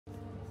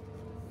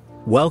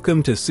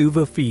Welcome to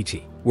Suva,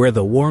 Fiji, where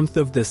the warmth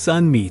of the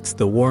sun meets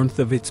the warmth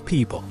of its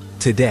people.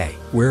 Today,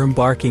 we're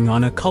embarking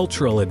on a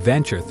cultural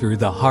adventure through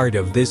the heart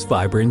of this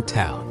vibrant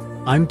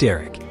town. I'm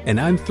Derek, and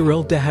I'm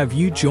thrilled to have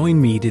you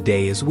join me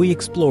today as we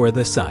explore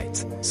the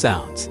sights,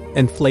 sounds,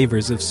 and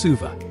flavors of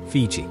Suva,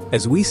 Fiji.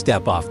 As we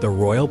step off the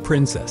Royal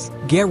Princess,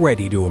 get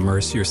ready to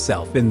immerse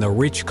yourself in the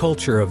rich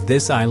culture of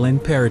this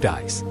island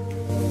paradise.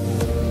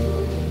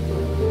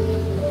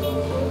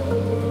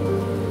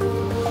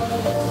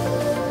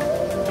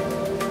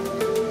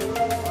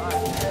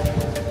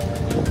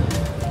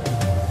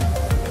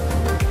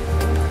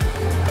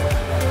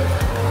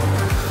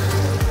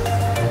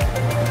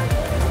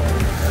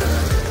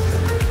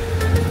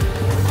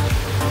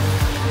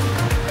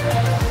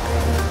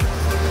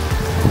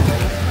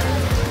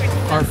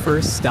 Our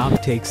first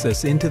stop takes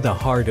us into the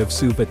heart of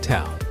Suva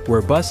town,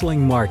 where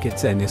bustling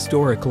markets and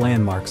historic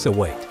landmarks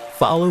await.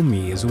 Follow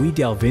me as we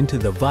delve into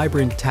the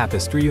vibrant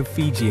tapestry of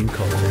Fijian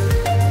culture.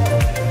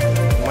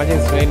 Imagine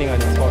it's raining on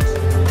this horse.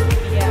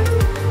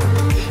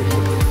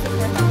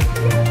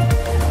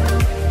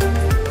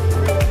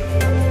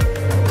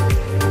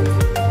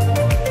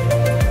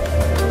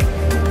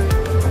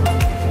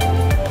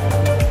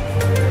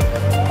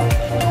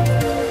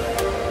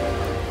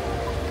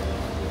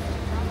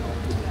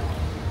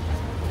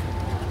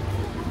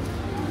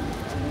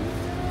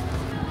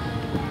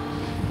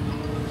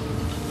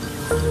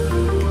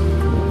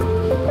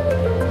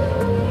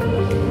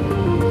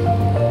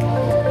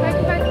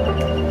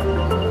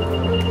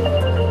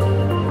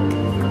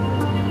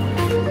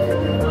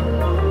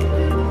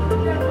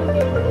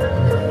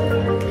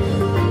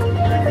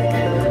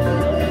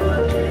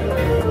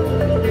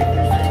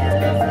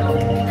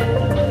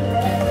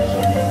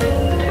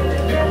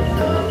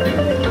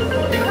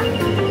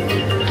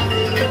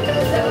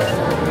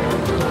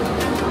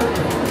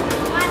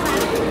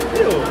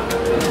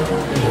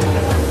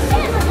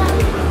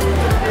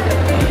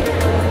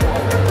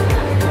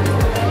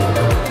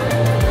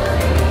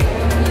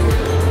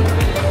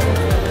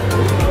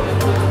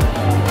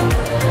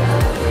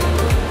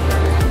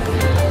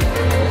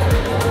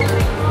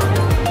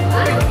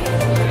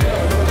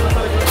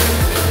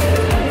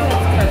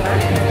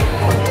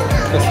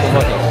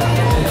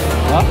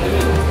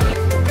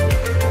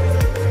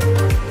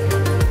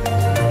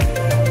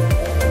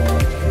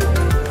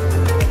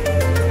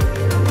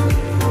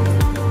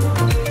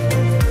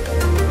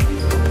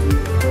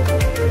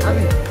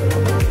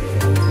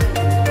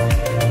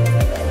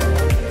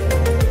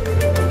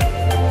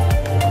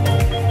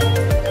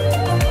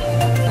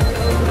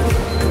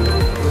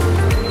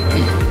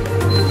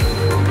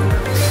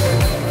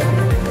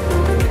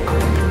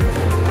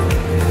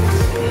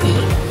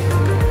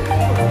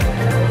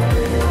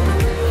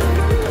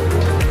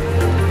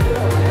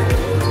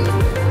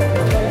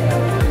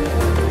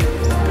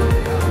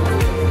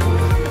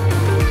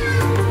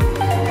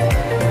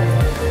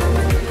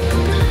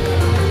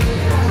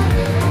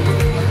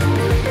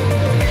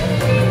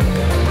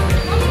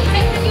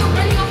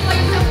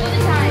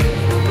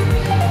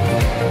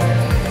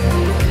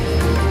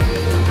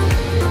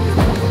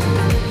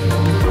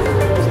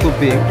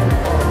 Big.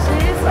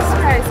 Jesus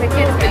Christ, I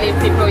can't believe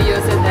people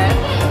using that.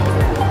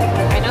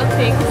 I don't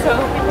think so.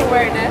 People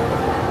wear that.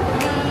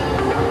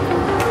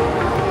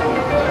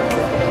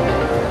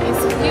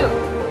 It's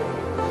cute.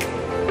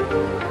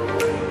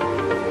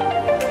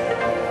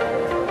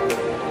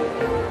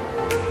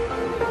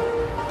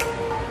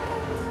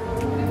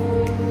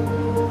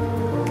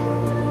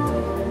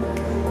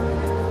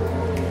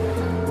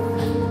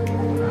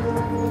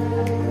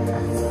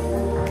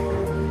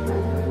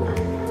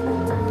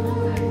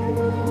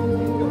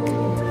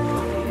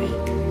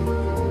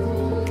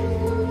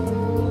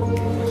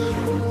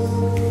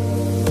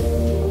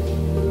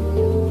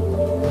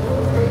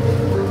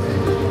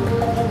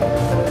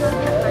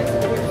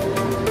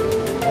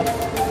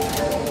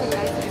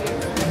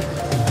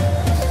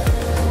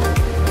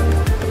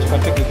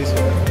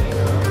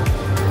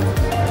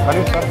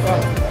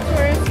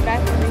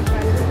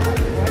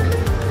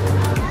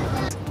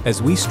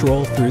 As we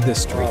stroll through the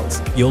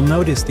streets, you'll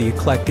notice the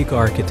eclectic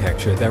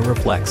architecture that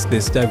reflects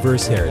this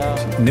diverse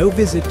heritage. No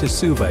visit to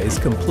Suva is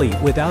complete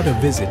without a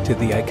visit to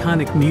the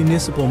iconic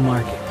municipal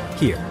market.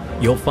 Here,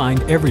 you'll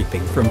find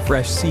everything from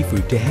fresh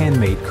seafood to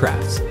handmade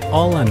crafts,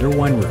 all under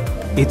one roof.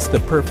 It's the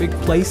perfect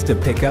place to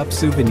pick up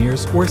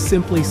souvenirs or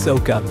simply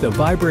soak up the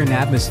vibrant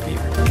atmosphere.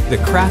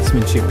 The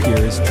craftsmanship here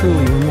is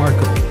truly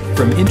remarkable.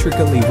 From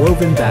intricately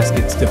woven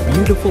baskets to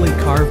beautifully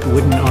carved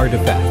wooden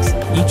artifacts,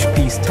 each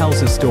piece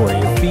tells a story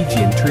of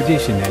Fijian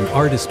tradition and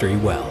artistry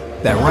well.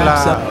 That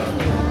wraps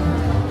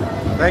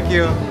up. Thank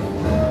you.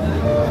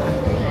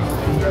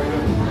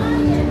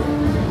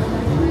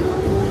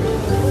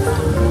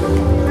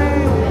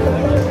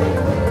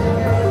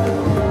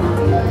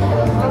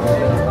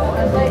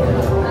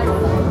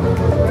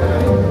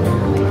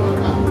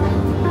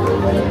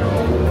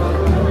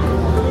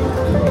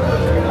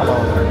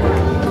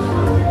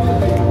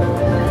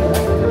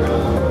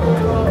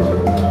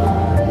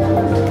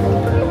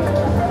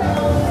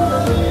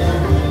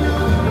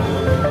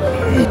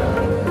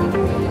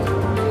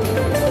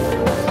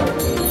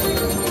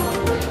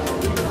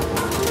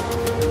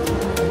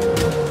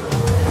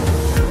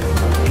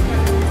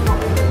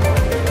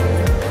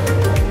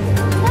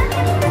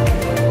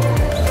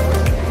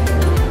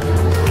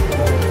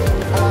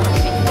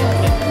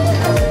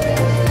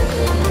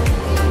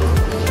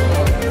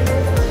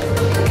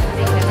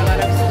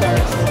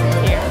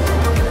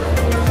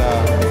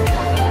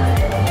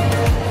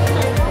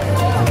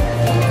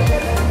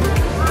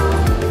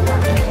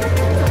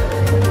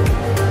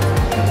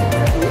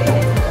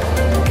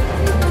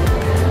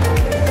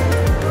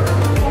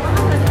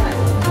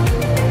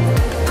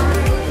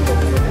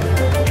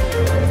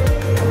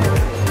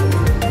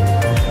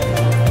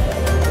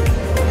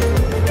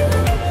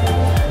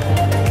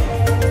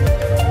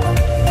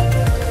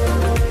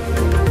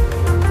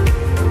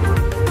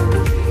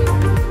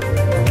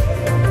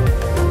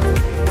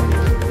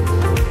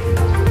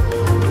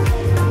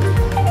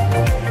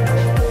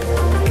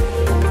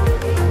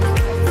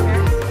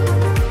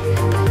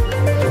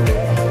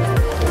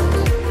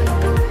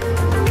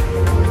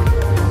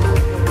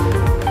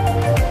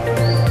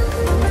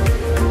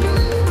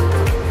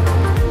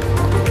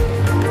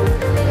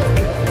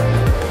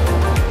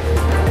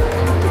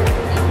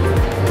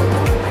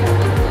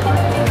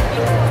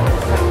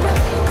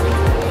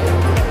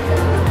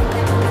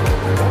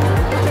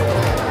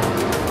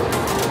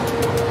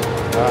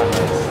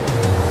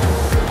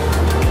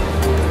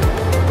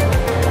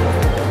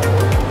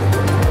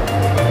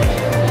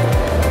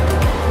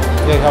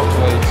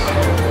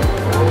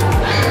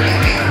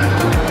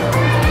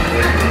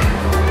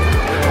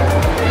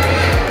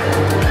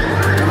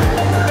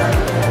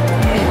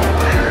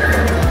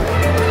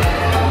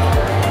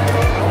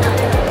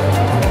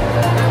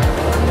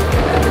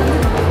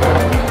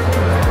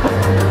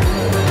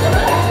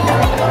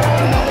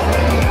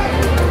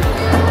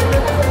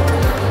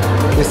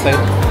 side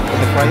with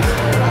the fries.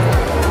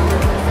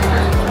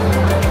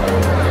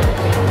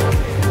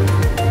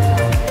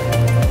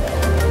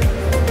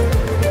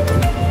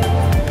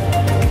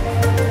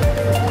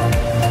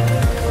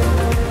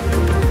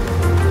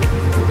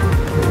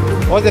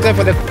 What's the time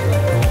for the...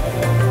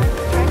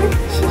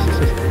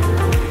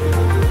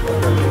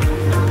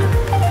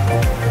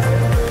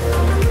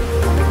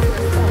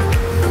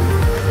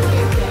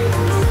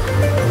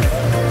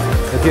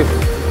 Okay.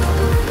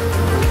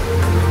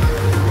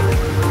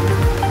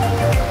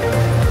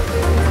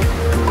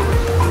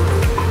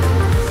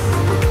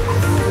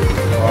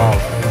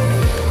 Wow.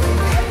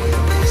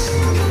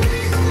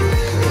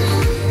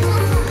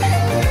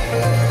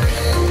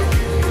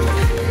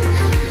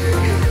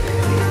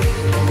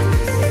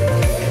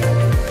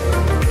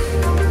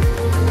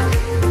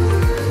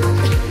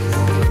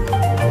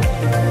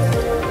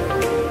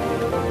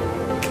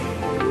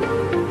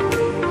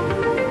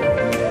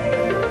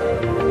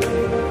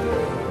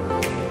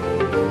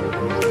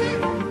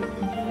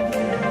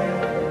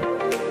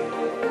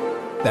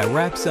 That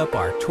wraps up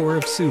our tour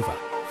of Suva,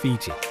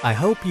 Fiji. I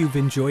hope you've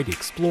enjoyed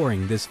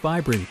exploring this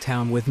vibrant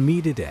town with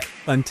me today.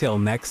 Until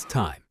next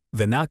time,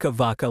 Vinaka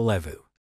Vaka Levu.